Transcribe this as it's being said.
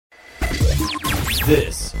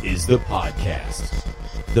This is the podcast.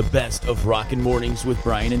 The best of Rockin' Mornings with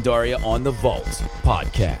Brian and Daria on the Vault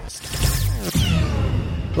podcast.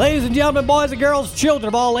 Ladies and gentlemen, boys and girls, children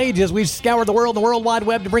of all ages, we've scoured the world, the World Wide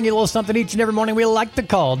Web to bring you a little something each and every morning we like to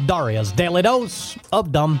call Daria's Daily Dose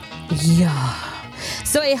of Dumb. Yeah.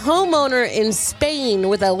 So a homeowner in Spain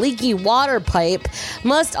with a leaky water pipe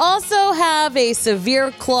must also have a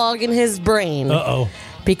severe clog in his brain. Uh-oh.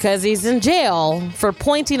 Because he's in jail for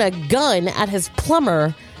pointing a gun at his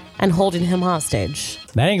plumber and holding him hostage.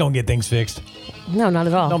 That ain't gonna get things fixed. No, not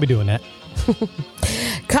at all. Don't be doing that.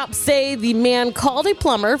 Cops say the man called a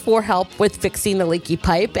plumber for help with fixing the leaky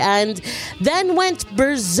pipe and then went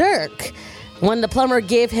berserk when the plumber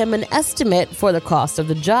gave him an estimate for the cost of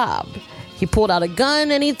the job. He pulled out a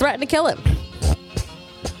gun and he threatened to kill him.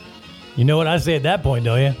 You know what I say at that point,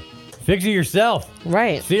 don't you? Fix it yourself.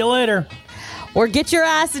 Right. See you later. Or get your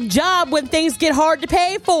ass a job when things get hard to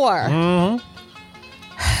pay for. Mm-hmm.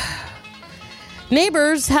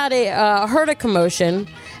 Neighbors had heard a commotion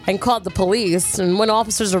and called the police. And when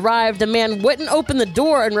officers arrived, the man wouldn't open the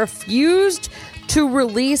door and refused to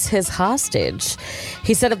release his hostage.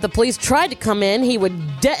 He said if the police tried to come in, he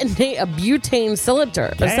would detonate a butane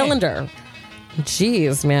cylinder.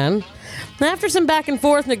 Jeez, man. After some back and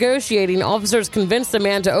forth negotiating, officers convinced the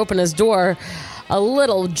man to open his door a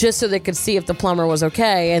little just so they could see if the plumber was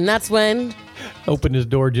okay. And that's when... Open his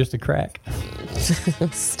door just a crack.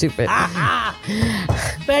 Stupid.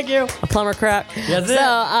 Thank you. A plumber crack. That's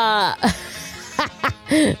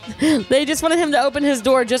it. They just wanted him to open his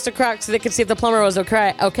door just a crack so they could see if the plumber was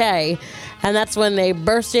okay. And that's when they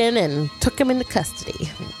burst in and took him into custody.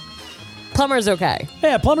 Plumber's okay.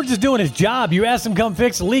 Yeah, plumber's just doing his job. You ask him to come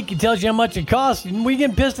fix a leak, he tells you how much it costs, and what are you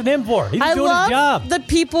getting pissed at him for? He's doing his job. I love the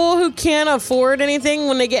people who can't afford anything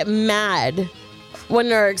when they get mad when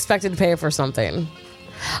they're expected to pay for something.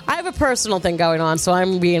 I have a personal thing going on, so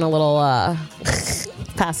I'm being a little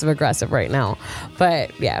passive-aggressive right now.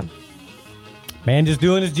 But, yeah. Man just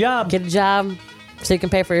doing his job. Get a job so you can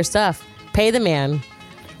pay for your stuff. Pay the man.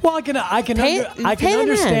 Well, I can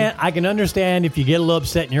understand. I can understand if you get a little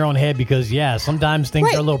upset in your own head because, yeah, sometimes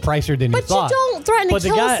things are a little pricier than you thought. But you don't threaten to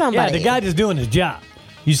kill somebody. Yeah, the guy just doing his job.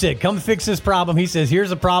 You said, come fix this problem. He says, here's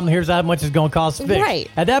the problem. Here's how much it's going to cost to fix. Right.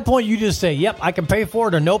 At that point, you just say, yep, I can pay for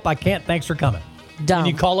it, or nope, I can't. Thanks for coming. Dumb. And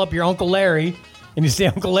you call up your Uncle Larry, and you say,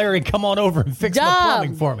 Uncle Larry, come on over and fix my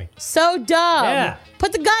plumbing for me. So dumb. Yeah.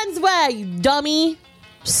 Put the guns away, you dummy.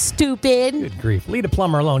 Stupid. Good grief. Leave the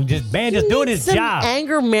plumber alone. Just doing his job.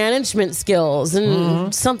 Anger management skills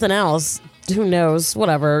and something else. Who knows?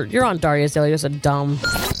 Whatever. You're on Daria's Daily. You're so dumb.